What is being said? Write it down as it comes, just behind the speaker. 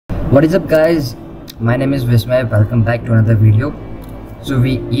What is up guys? My name is Vismay. Welcome back to another video. So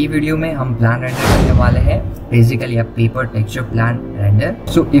ये video में हम plan render करने वाले हैं, basically a paper texture plan render.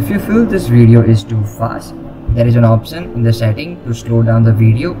 So if you feel this video is too fast, there is an option in the setting to slow down the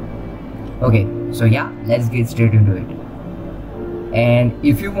video. Okay, so yeah, let's get straight into it. And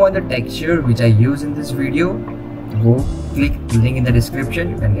if you want the texture which I use in this video, go click the link in the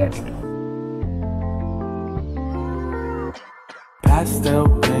description, you can get it. Pastel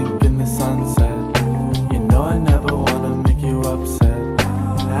pink in the sunset. You know I never wanna make you upset.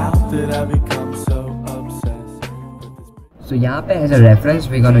 How did I become so obsessed with this? So यहाँ पे as a reference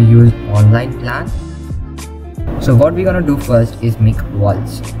we're gonna use online plan. So what we're gonna do first is make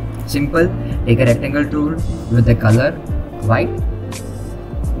walls. Simple. Take a rectangle tool with the color white.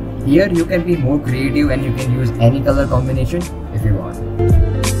 Here you can be more creative and you can use any color combination if you want.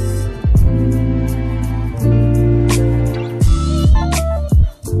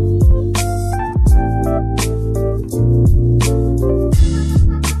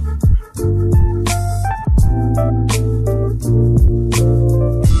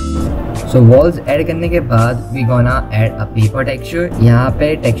 So walls add करने के बाद we gonna add a paper texture. यहाँ पे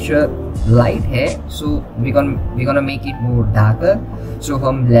texture light है, so we gonna make it more darker. So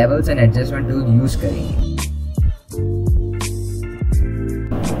हम levels and adjustment tool use करेंगे.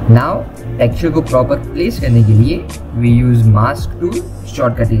 Now texture को proper place करने के लिए we use mask tool.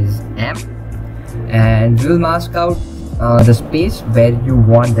 Shortcut is M, and we'll mask out the space where you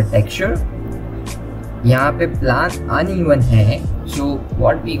want the texture. यहाँ पे plan uneven है, so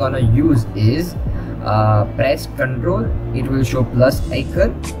what we gonna use is press Ctrl, it will show plus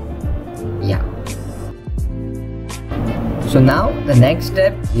icon. Yeah. So now the next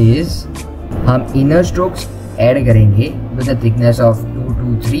step is हम inner strokes add करेंगे with a thickness of 2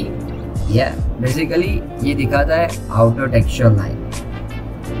 to 3. Yeah, basically ये दिखाता है outer texture line.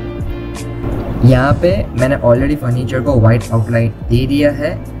 यहाँ पे मैंने already furniture को white outline दे दिया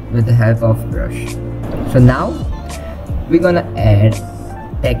है with the help of brush. So now we're gonna add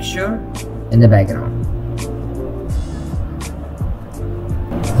texture in the background.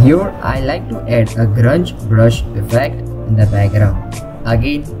 Here I like to add a grunge brush effect in the background.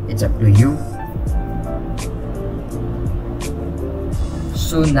 Again, it's up to you.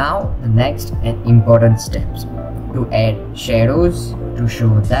 So now the next and important steps to add shadows to show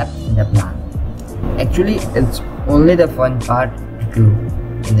depth in the plan. Actually, it's only the fun part to do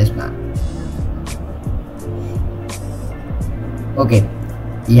in this plan. Okay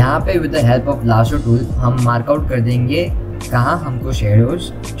यहाँ पे with the help of lasso tool हम मार्कआउट कर देंगे कहाँ हमको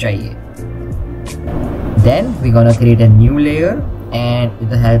shadows चाहिए. Then we gonna create a new layer and with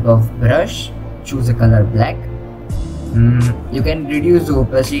the help of brush choose a colour black. You can reduce the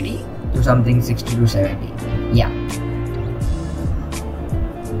opacity to something 60 to 70. या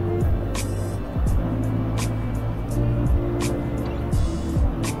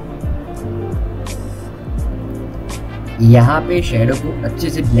यहाँ पे shadow को अच्छे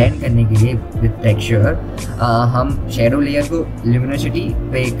से ब्लेंड करने के लिए विद टेक्सचर हम शेडो लेयर को ल्यूमिनोसिटी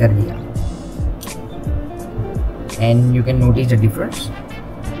पे कर दिया and you can notice the difference.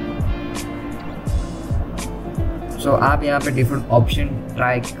 सो आप यहाँ पे डिफरेंट ऑप्शन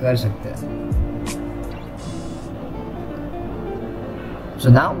ट्राई कर सकते हैं. So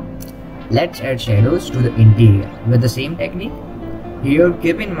now let's add shadows to the interior with the same technique. Here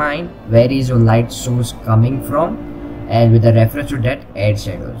keep in mind where is your light source coming from, and with a reference to that add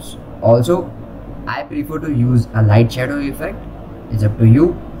shadows. Also I prefer to use a light shadow effect. It's up to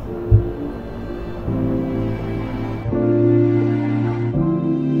you.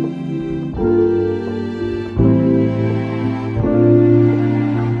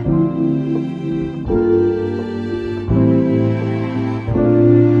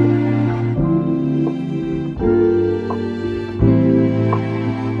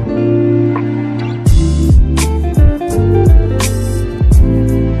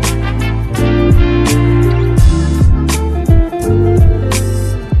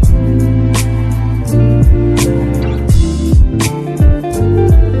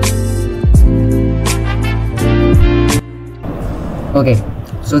 Okay,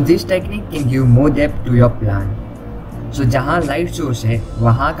 so this technique can give more depth to your plan. So जहाँ light source है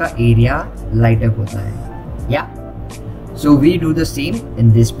वहाँ का area light up होता है. Yeah. So we do the same in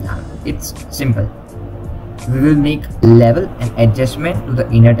this plan. It's simple. We will make level and adjustment to the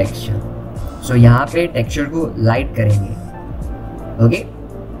inner texture. So यहाँ पे texture को light करेंगे. Okay.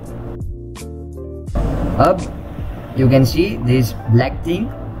 अब you can see this black thing.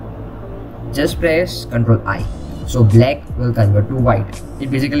 Just press Ctrl I. So black will convert to white.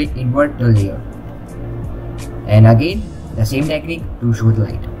 It basically invert the layer. And again the same technique to show the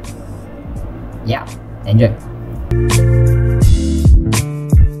light. Yeah, enjoy.